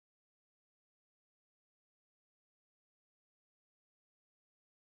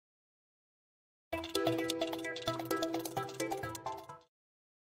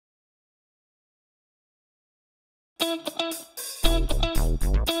You're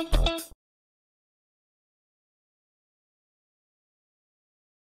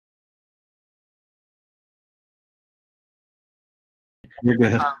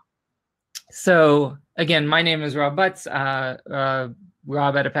good. So again, my name is Rob Butts,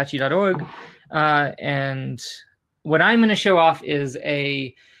 Rob at Apache.org, and what I'm going to show off is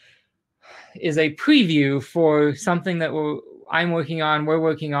a preview for something that we're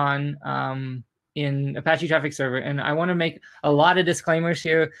working on in Apache Traffic Server, and I want to make a lot of disclaimers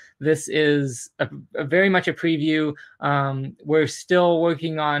here. This is very much a preview. We're still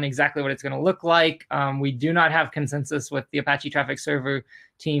working on exactly what it's going to look like. We do not have consensus with the Apache Traffic Server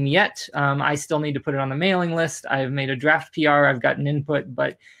team yet. I still need to put it on the mailing list. I've made a draft PR. I've gotten input,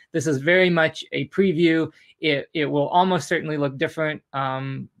 but this is very much a preview. It will almost certainly look different.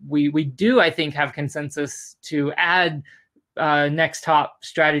 We do, I think, have consensus to add next hop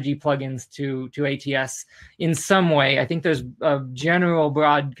strategy plugins to ATS in some way. I think there's a general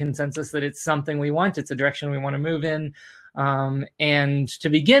broad consensus that it's something we want. It's a direction we want to move in. And to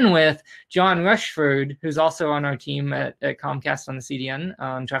begin with, John Rushford, who's also on our team at Comcast on the CDN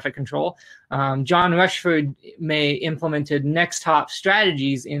on traffic control, John Rushford implemented next hop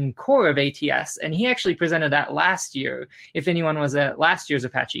strategies in core of ATS, and he actually presented that last year, if anyone was at last year's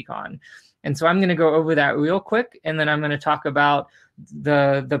ApacheCon. And so I'm going to go over that real quick, and then I'm going to talk about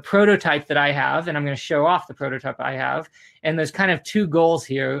the prototype that I have, and I'm going to show off the prototype I have. And there's kind of two goals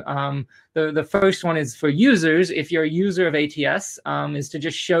here. The first one is for users. If you're a user of ATS, is to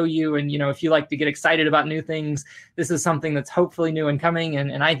just show you, and if you like to get excited about new things, this is something that's hopefully new and coming,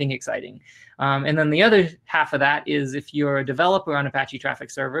 and I think exciting. And then the other half of that is if you're a developer on Apache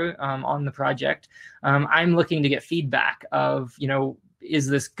Traffic Server on the project, I'm looking to get feedback of, is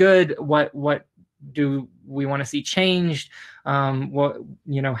this good? What do we want to see changed?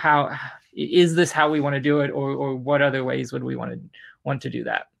 How is this how we want to do it, or what other ways would we want to do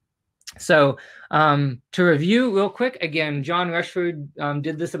that? So to review real quick, again, John Rushford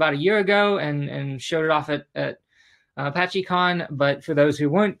did this about a year ago and showed it off at ApacheCon. But for those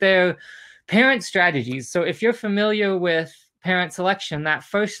who weren't there, parent strategies. So if you're familiar with parent selection, that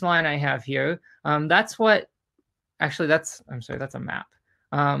first line I have here, that's what. Actually, that's a map.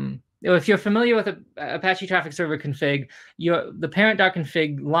 If you're familiar with Apache Traffic Server config, the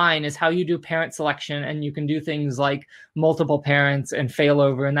parent.config line is how you do parent selection, and you can do things like multiple parents and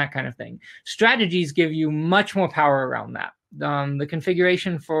failover and that kind of thing. Strategies give you much more power around that. The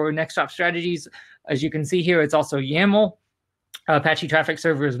configuration for next hop strategies, as you can see here, it's also YAML. Apache Traffic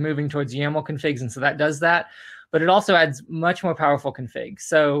Server is moving towards YAML configs, and so that does that. But it also adds much more powerful config.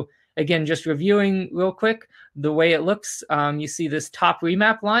 So again, just reviewing real quick, the way it looks, you see this top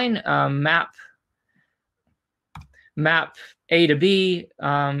remap line, map A to B,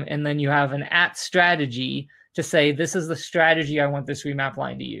 and then you have an @strategy to say, this is the strategy I want this remap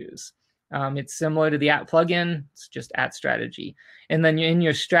line to use. It's similar to the plugin, it's just @strategy. And then in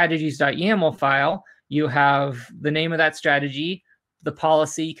your strategies.yaml file, you have the name of that strategy, the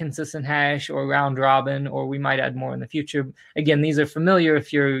policy, consistent hash, or round robin, or we might add more in the future. Again, these are familiar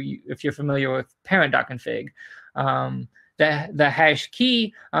if you're familiar with parent.config. The hash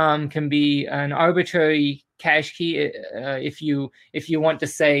key can be an arbitrary cache key if you want to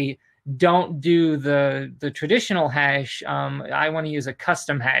say, don't do the traditional hash. I want to use a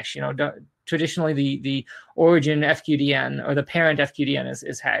custom hash. Traditionally the origin FQDN or the parent FQDN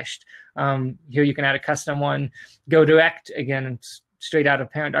is hashed. Here you can add a custom one. Go direct, again, straight out of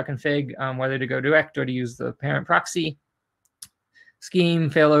parent.config, whether to go direct or to use the parent proxy scheme,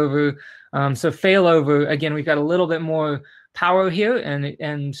 failover. So failover, again, we've got a little bit more power here,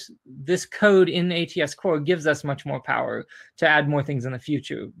 and this code in ATS core gives us much more power to add more things in the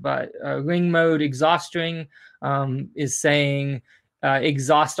future. But ring mode exhaust ring is saying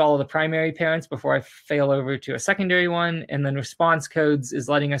exhaust all of the primary parents before I fail over to a secondary one. And then response codes is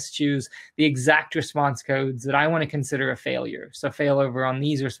letting us choose the exact response codes that I want to consider a failure. So failover on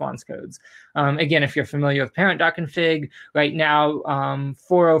these response codes. Again, if you're familiar with parent.config, right now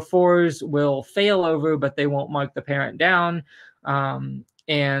 404s will fail over, but they won't mark the parent down. And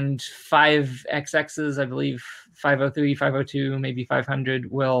 5XXs, I believe 503, 502, maybe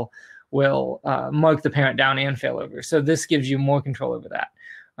 500 will mark the parent down and failover. So this gives you more control over that.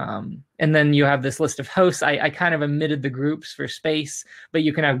 And then you have this list of hosts. I kind of omitted the groups for space, but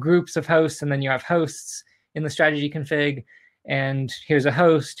you can have groups of hosts, and then you have hosts in the strategy config. And here's a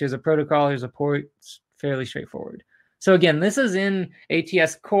host, here's a protocol, here's a port. It's fairly straightforward. So again, this is in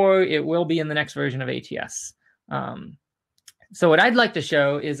ATS core. It will be in the next version of ATS. So what I'd like to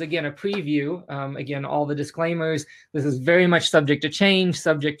show is, again, a preview. Again, all the disclaimers. This is very much subject to change,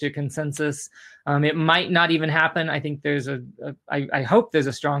 subject to consensus. It might not even happen. I think there's I hope there's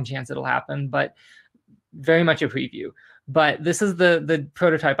a strong chance it'll happen, but very much a preview. But this is the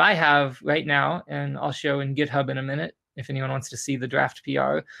prototype I have right now, and I'll show in GitHub in a minute if anyone wants to see the draft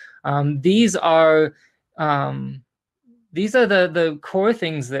PR. These are the core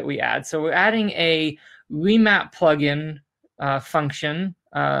things that we add. So we're adding a remap plugin function.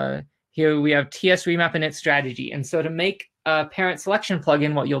 Here we have TS remap init strategy. And so to make a parent selection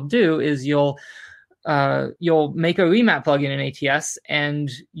plugin, what you'll do is you'll make a remap plugin in ATS,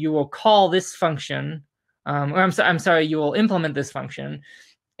 and you will call this function. I'm sorry, you will implement this function,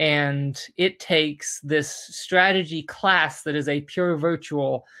 and it takes this strategy class that is a pure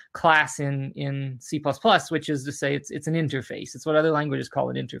virtual class in C++, which is to say it's an interface. It's what other languages call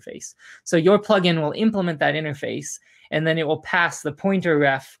an interface. So your plugin will implement that interface, and then it will pass the pointer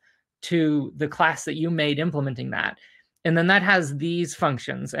ref to the class that you made implementing that. And then that has these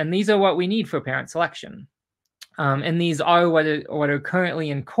functions, and these are what we need for parent selection. And these are what are currently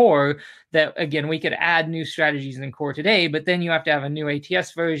in core that, again, we could add new strategies in core today, but then you have to have a new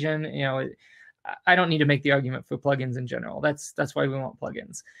ATS version. You know, I don't need to make the argument for plugins in general. That's why we want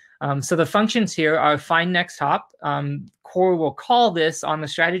plugins. So the functions here are find next hop. Core will call this on the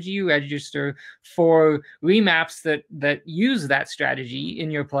strategy you register for remaps that use that strategy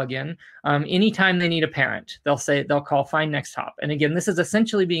in your plugin. Anytime they need a parent, they'll call find next hop. And again, this is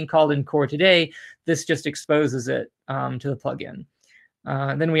essentially being called in core today. This just exposes it to the plugin.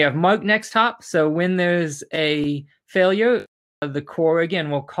 Then we have mark next hop. So when there's a failure, the core again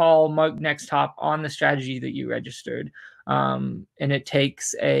will call mark next hop on the strategy that you registered. And it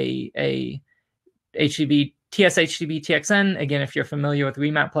takes a HTTP, TS HTTP TXN. Again, if you're familiar with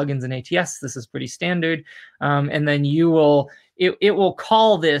remap plugins in ATS, this is pretty standard. And then it will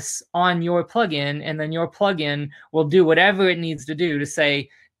call this on your plugin, and then your plugin will do whatever it needs to do to say,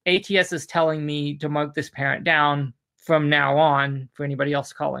 ATS is telling me to mark this parent down from now on for anybody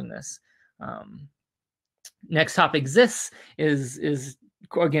else calling this. Next hop exists is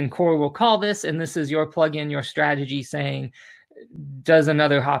again, core will call this, and this is your plugin, your strategy saying, does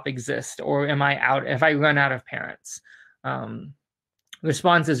another hop exist, or am I out? If I run out of parents,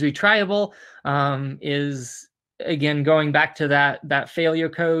 response is retryable. Is again going back to that failure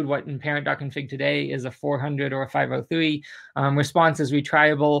code. What in parent.config today is a 400 or a 503. Response is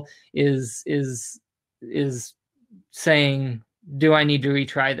retryable is saying, do I need to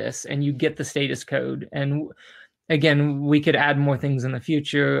retry this? And you get the status code. And again, we could add more things in the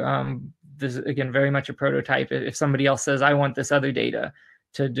future. This is, again, very much a prototype. If somebody else says, I want this other data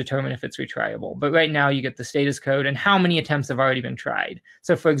to determine if it's retryable. But right now, you get the status code and how many attempts have already been tried.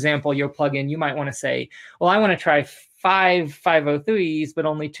 So for example, your plugin, you might want to say, well, I want to try 5 503s, but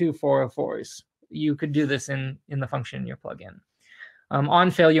only 2 404s. You could do this in the function in your plugin.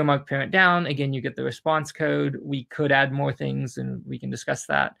 On failure, mark parent down. Again, you get the response code. We could add more things, and we can discuss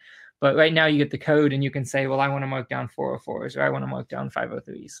that. But right now, you get the code, and you can say, well, I want to mark down 404s, or I want to mark down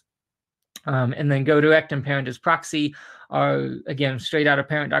 503s. And then go direct and parent is proxy are, again, straight out of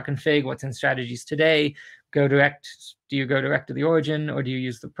parent.config, what's in strategies today. Go direct, do you go direct to the origin, or do you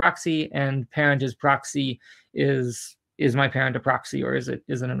use the proxy? And parent is proxy is my parent a proxy, or is it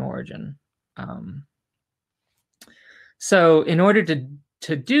an origin? So in order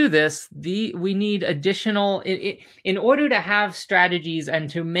to do this, we need additional, in order to have strategies and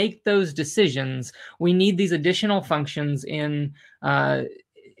to make those decisions, we need these additional functions in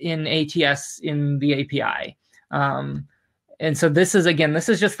ATS in the API. And so this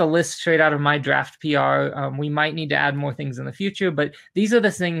is just the list straight out of my draft PR. We might need to add more things in the future, but these are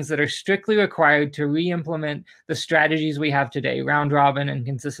the things that are strictly required to re-implement the strategies we have today, round robin and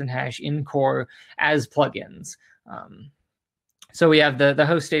consistent hash in core as plugins. So we have the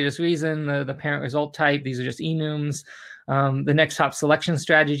host status reason, the parent result type. These are just enums. The next hop selection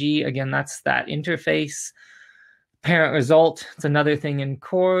strategy, again, that's that interface. Parent result, it's another thing in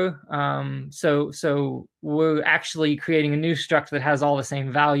core. So we're actually creating a new struct that has all the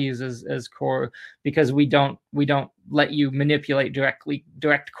same values as core, because we don't let you manipulate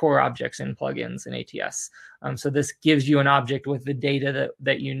direct core objects in plugins in ATS. So this gives you an object with the data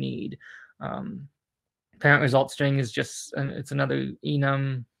that you need. Parent result string is just, it's another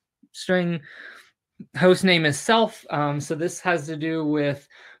enum string. Host name is self. So this has to do with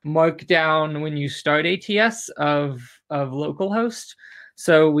markdown when you start ATS of localhost.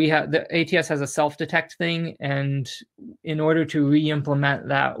 So we have the ATS has a self-detect thing, and in order to re-implement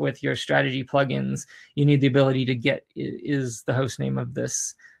that with your strategy plugins, you need the ability to get, is the host name of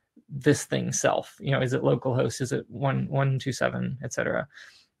this thing self? You know, is it localhost? Is it 127, etc.?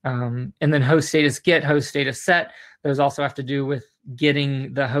 And then host status get, host status set. Those also have to do with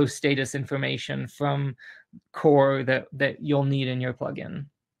getting the host status information from core that you'll need in your plugin.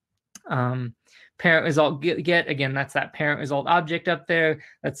 Parent result get, again, that's that parent result object up there.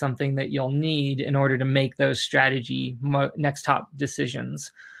 That's something that you'll need in order to make those strategy next hop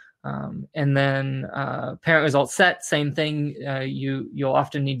decisions. And then parent result set, same thing. You'll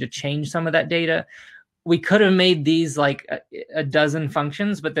often need to change some of that data. We could have made these like a dozen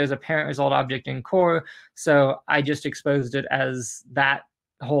functions, but there's a parent result object in core. So I just exposed it as that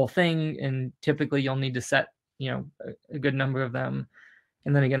whole thing. And typically you'll need to set, a good number of them.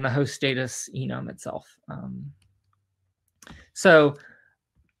 And then again, the host status enum itself. So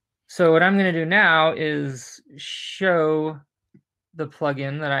what I'm going to do now is show the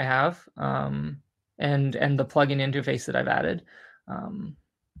plugin that I have and the plugin interface that I've added.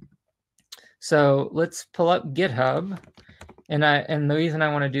 So let's pull up GitHub, and the reason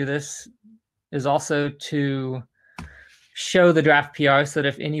I want to do this is also to show the draft PR, so that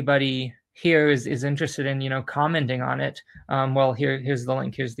if anybody here is interested in commenting on it, well, here's the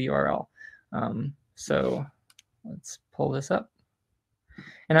link, here's the URL. So let's pull this up,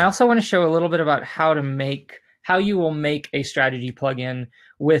 and I also want to show a little bit about how you will make a strategy plugin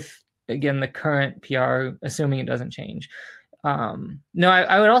with, again, the current PR, assuming it doesn't change. No,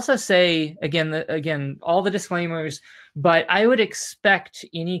 I would also say, again, all the disclaimers, but I would expect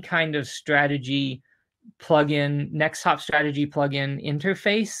any kind of strategy plugin, next hop strategy plugin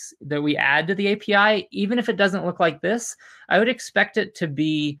interface that we add to the API, even if it doesn't look like this, I would expect it to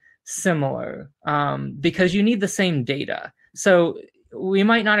be similar because you need the same data. So we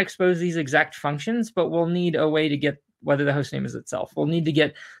might not expose these exact functions, but we'll need a way to get whether the host name is itself. We'll need to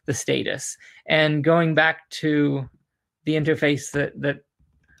get the status. And going back to the interface that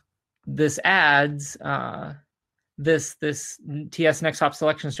this adds, this TS next hop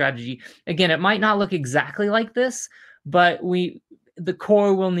selection strategy, again, it might not look exactly like this, but the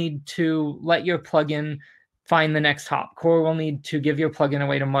core will need to let your plugin find the next hop. Core will need to give your plugin a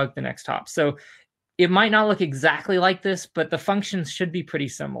way to mark the next hop. So it might not look exactly like this, but the functions should be pretty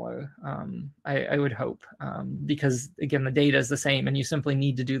similar, I would hope, because, again, the data is the same and you simply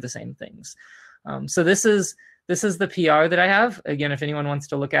need to do the same things. So this is the PR that I have. Again, if anyone wants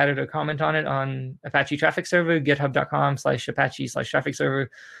to look at it or comment on it on Apache Traffic Server, github.com/Apache/Traffic Server,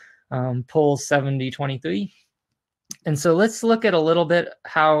 pull 7023. And so let's look at a little bit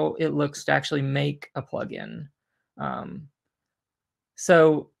how it looks to actually make a plugin.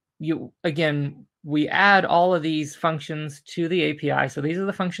 So we add all of these functions to the API. So these are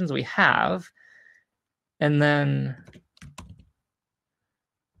the functions we have. And then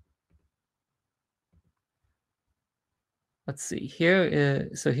let's see here.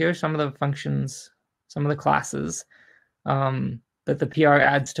 So here are some of the functions, some of the classes that the PR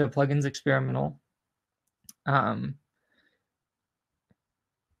adds to plugins experimental. And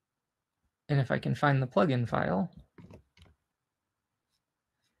if I can find the plugin file.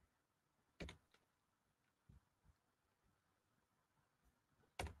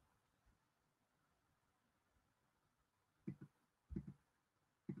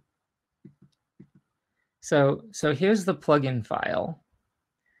 So here's the plugin file.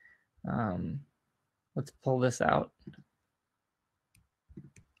 Let's pull this out.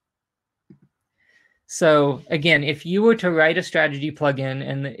 So again, if you were to write a strategy plugin,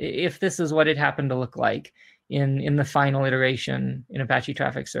 and if this is what it happened to look like in the final iteration in Apache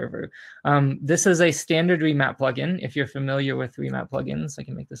Traffic Server, this is a standard remap plugin. If you're familiar with remap plugins, I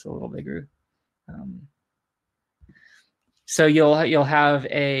can make this a little bigger. So you'll have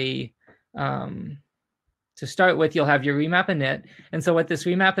a to start with, you'll have your remap init. And so what this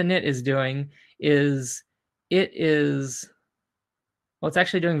remap init is doing is it's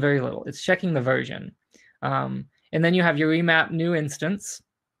actually doing very little. It's checking the version. And then you have your remap new instance.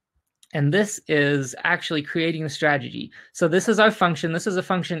 And this is actually creating the strategy. So this is our function. This is a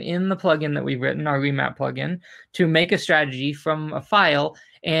function in the plugin that we've written, our remap plugin, to make a strategy from a file.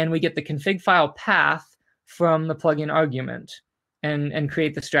 And we get the config file path from the plugin argument and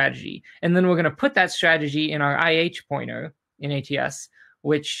create the strategy. And then we're going to put that strategy in our IH pointer in ATS,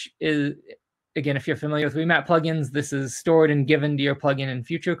 which is, again, if you're familiar with remap plugins, this is stored and given to your plugin in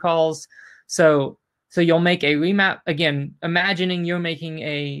future calls. So you'll make a remap, again, imagining you're making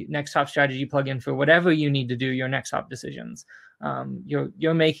a next hop strategy plugin for whatever you need to do your next hop decisions.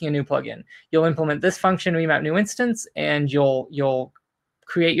 You're making a new plugin. You'll implement this function, remap new instance, and you'll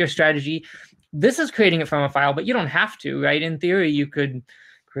create your strategy. This is creating it from a file, but you don't have to, right? In theory, you could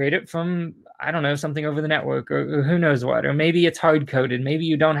create it from, I don't know, something over the network or who knows what, or maybe it's hard-coded. Maybe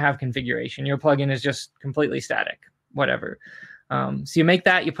you don't have configuration. Your plugin is just completely static, whatever. So you make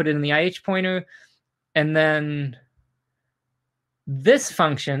that, you put it in the IH pointer, and then this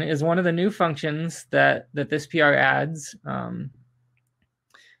function is one of the new functions that this PR adds.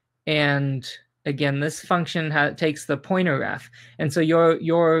 And again, this function takes the pointer ref. And so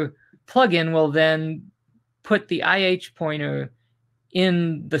your plugin will then put the IH pointer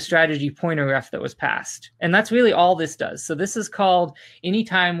in the strategy pointer ref that was passed. And that's really all this does. So this is called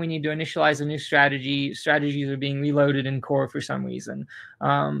anytime we need to initialize a new strategy, strategies are being reloaded in core for some reason.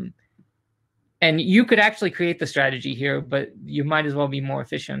 And you could actually create the strategy here, but you might as well be more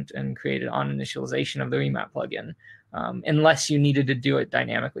efficient and create it on initialization of the remap plugin, unless you needed to do it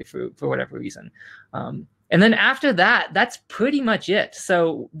dynamically for whatever reason. And then after that, that's pretty much it.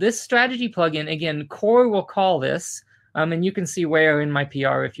 So this strategy plugin, again, core will call this, and you can see where in my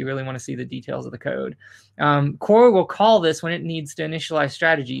PR if you really want to see the details of the code. Core will call this when it needs to initialize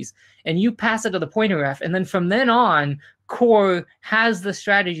strategies, and you pass it to the pointer ref, and then from then on, core has the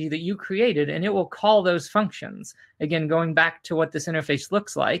strategy that you created, and it will call those functions. Again, going back to what this interface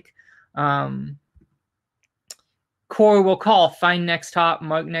looks like, core will call find next hop,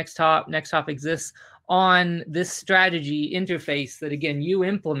 mark next hop exists on this strategy interface that, again, you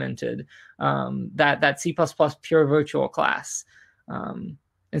implemented, that C++ pure virtual class. And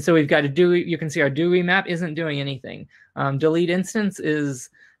so we've got to do, you can see our do remap isn't doing anything. Delete instance is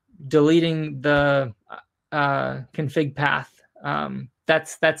deleting the config path.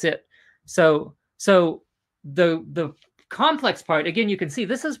 That's it. So the complex part, again, you can see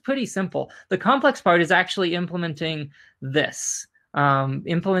this is pretty simple. The complex part is actually implementing this,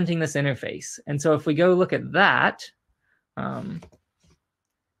 implementing this interface. And so if we go look at that,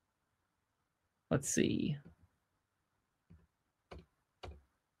 let's see.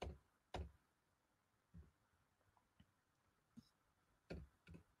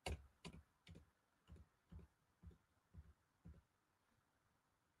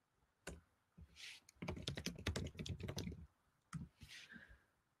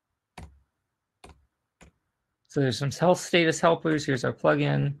 So there's some health status helpers. Here's our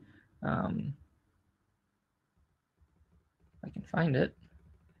plugin. I can find it.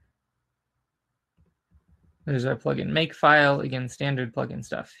 There's our plugin make file. Again, standard plugin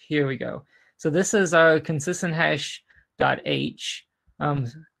stuff. Here we go. So this is our consistent hash.h.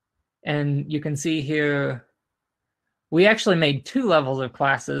 And you can see here, we actually made 2 levels of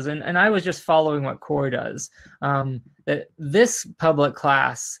classes. And I was just following what core does. That this public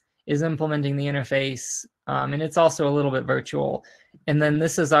class is implementing the interface, and it's also a little bit virtual. And then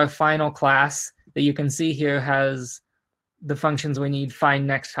this is our final class that you can see here has the functions we need, find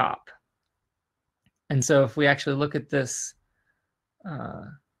next hop. And so if we actually look at this,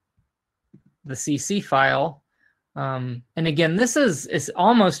 the CC file, and again, this is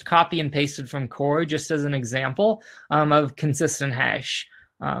almost copy and pasted from core, just as an example of consistent hash.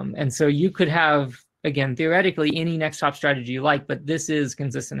 And so you could have, again, theoretically, any next hop strategy you like, but this is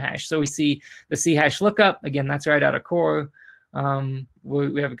consistent hash. So we see the C hash lookup. Again, that's right out of core.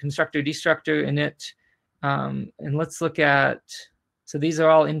 We have a constructor, destructor in it. And let's look at, so these are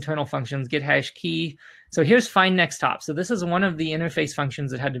all internal functions, get hash key. So here's find next hop. So this is one of the interface functions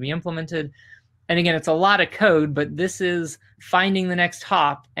that had to be implemented. And again, it's a lot of code, but this is finding the next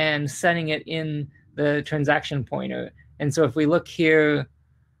hop and setting it in the transaction pointer. And so if we look here,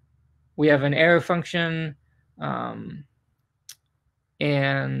 we have an error function,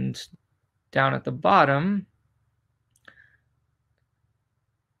 and down at the bottom,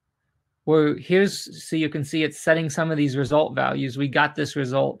 so you can see it's setting some of these result values. We got this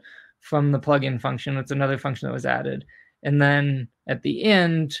result from the plugin function. It's another function that was added. And then at the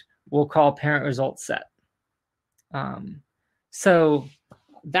end, we'll call parent result set. So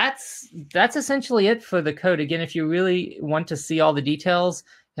that's essentially it for the code. Again, if you really want to see all the details,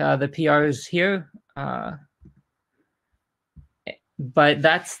 the PR is here. But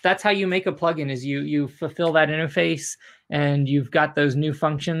that's how you make a plugin, is you fulfill that interface, and you've got those new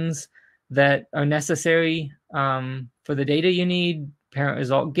functions that are necessary for the data you need, parent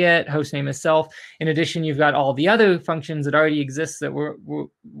result get, hostname is self. In addition, you've got all the other functions that already exist that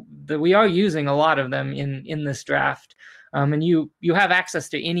we are using a lot of them in this draft. And you have access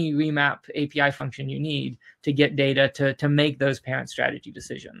to any remap API function you need to get data to make those parent strategy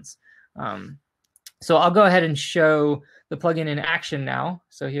decisions. So I'll go ahead and show the plugin in action now.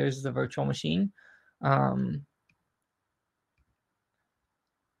 So here's the virtual machine.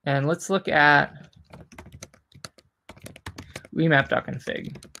 And let's look at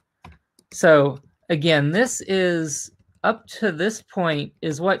remap.config. So again, this is, up to this point,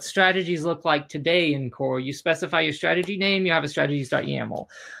 is what strategies look like today in core. You specify your strategy name, you have a strategies.yaml.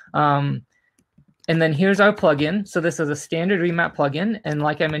 And then here's our plugin. So this is a standard remap plugin. And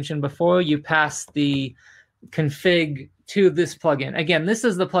like I mentioned before, you pass the config to this plugin. Again, this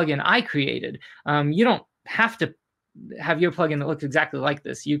is the plugin I created. You don't have to have your plugin that looks exactly like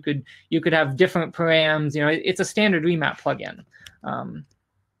this. You could have different params. You know, it's a standard remap plugin.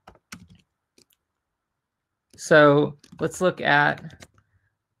 So let's look at.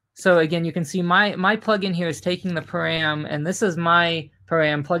 So again, you can see my plugin here is taking the param, and this is my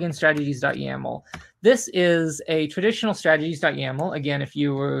param plugin strategies.yaml. This is a traditional strategies.yaml. Again, if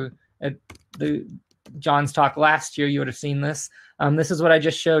you were at John's talk last year, you would have seen this. This is what I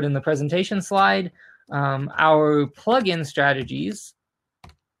just showed in the presentation slide. Our plugin strategies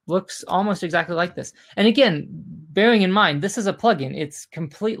looks almost exactly like this. And again, bearing in mind, this is a plugin. It's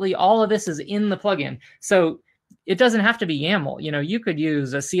completely, all of this is in the plugin. So it doesn't have to be YAML. You know, you could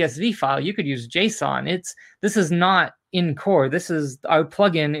use a CSV file. You could use JSON. This is not in core. This is, our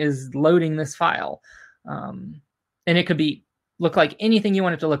plugin is loading this file. And it could look like anything you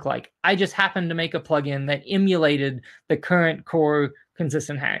want it to look like. I just happened to make a plugin that emulated the current core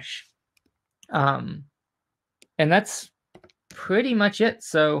consistent hash. And that's pretty much it.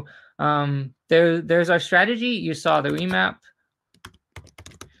 So there's our strategy. You saw the remap.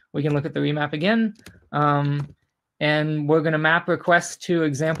 We can look at the remap again. And we're going to map requests to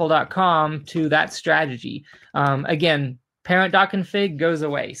example.com to that strategy. Again, parent.config goes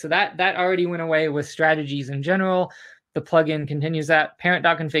away. So that already went away with strategies in general. The plugin continues that.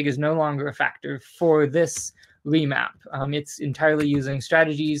 Parent.config is no longer a factor for this remap. It's entirely using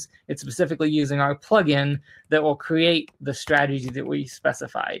strategies. It's specifically using our plugin that will create the strategy that we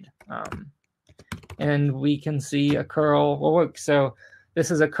specified. And we can see a curl will work. So this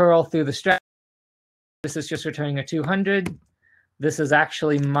is a curl through the strategy. This is just returning a 200. This is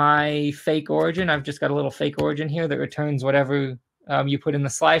actually my fake origin. I've just got a little fake origin here that returns whatever you put in the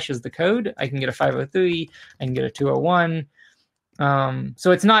slash as the code. I can get a 503. I can get a 201. So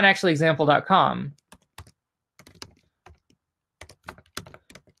it's not actually example.com.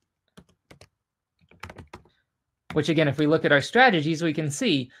 Which again, if we look at our strategies, we can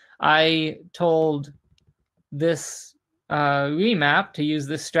see I told this remap to use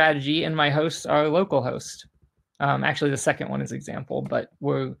this strategy, and my hosts are localhost. Actually, the second one is example, but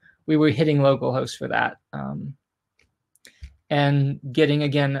we were hitting localhost for that. And getting,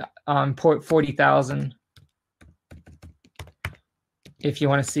 again, on port 40,000. If you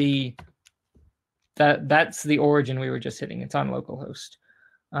want to see that's the origin we were just hitting. It's on localhost.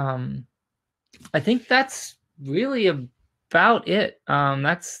 I think that's really about it.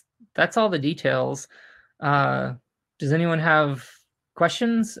 That's all the details. Does anyone have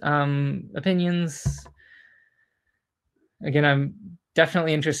questions, opinions? Again, I'm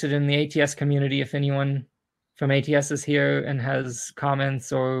definitely interested in the ATS community. If anyone from ATS is here and has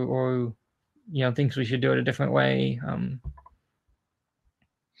comments or you know, thinks we should do it a different way.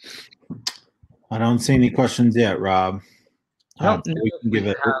 I don't see any questions yet, Rob. No, we can give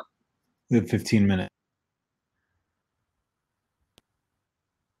it 15 minutes.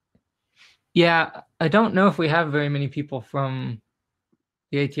 Yeah, I don't know if we have very many people from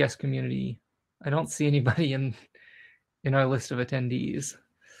the ATS community. I don't see anybody in our list of attendees.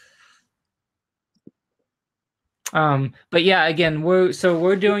 But yeah, again,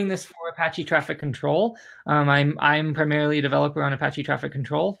 we're doing this for Apache Traffic Control. I'm primarily a developer on Apache Traffic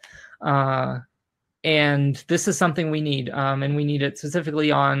Control, and this is something we need, and we need it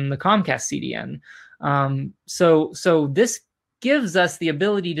specifically on the Comcast CDN. So this gives us the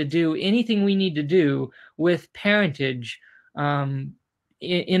ability to do anything we need to do with parentage in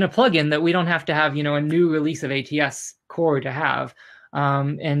a plugin that we don't have to have, you know, a new release of ATS core to have.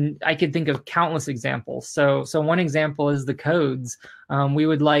 And I could think of countless examples. So one example is the codes. We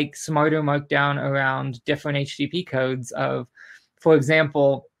would like smarter markdown around different HTTP codes of, for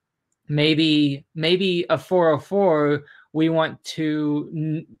example, maybe a 404, we want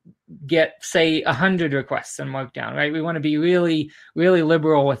to get, say, 100 requests in Markdown, right? We want to be really, really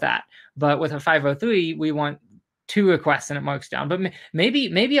liberal with that. But with a 503, we want 2 requests and it marks down. But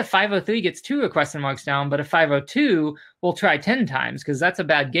maybe a 503 gets 2 requests and marks down, but a 502 will try 10 times because that's a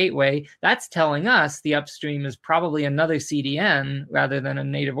bad gateway. That's telling us the upstream is probably another CDN rather than a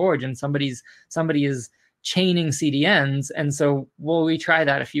native origin. Somebody is chaining CDNs, and so we'll retry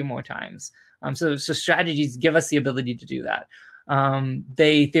that a few more times. So strategies give us the ability to do that.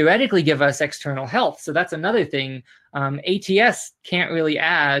 They theoretically give us external health. So that's another thing. ATS can't really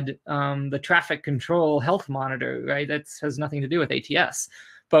add the traffic control health monitor, right? That has nothing to do with ATS.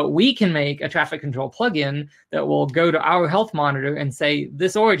 but we can make a traffic control plugin that will go to our health monitor and say,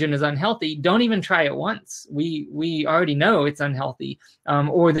 this origin is unhealthy. Don't even try it once. We already know it's unhealthy.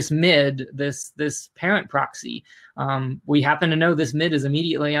 Or this mid, this parent proxy, we happen to know this mid is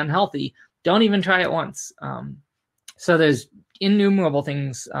immediately unhealthy. Don't even try it once. So there's innumerable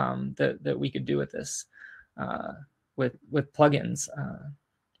things that we could do with this, with plugins.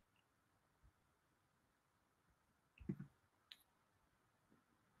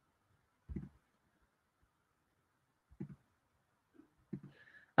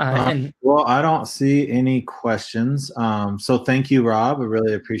 Well, I don't see any questions. So thank you, Rob. I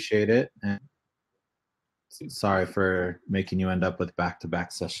really appreciate it. And sorry for making you end up with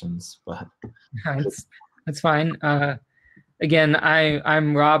back-to-back sessions, but that's fine. Again,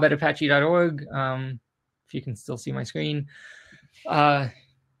 I'm Rob at apache.org. If you can still see my screen.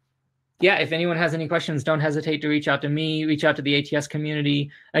 Yeah, if anyone has any questions, don't hesitate to reach out to me, reach out to the ATS community.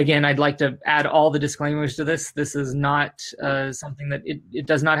 Again, I'd like to add all the disclaimers to this. This is not something that it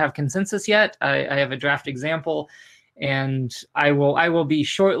does not have consensus yet. I have a draft example, and I will be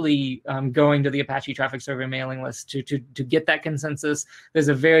shortly going to the Apache Traffic Server mailing list to get that consensus. There's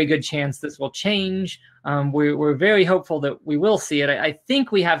a very good chance this will change. We're very hopeful that we will see it. I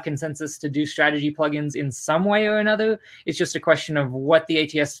think we have consensus to do strategy plugins in some way or another. It's just a question of what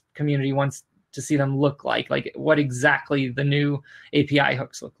the ATS community wants to see them look like what exactly the new API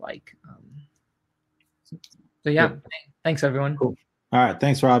hooks look like. So yeah, Thanks everyone. Cool. All right,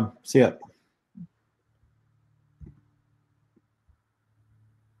 thanks, Rob. See ya.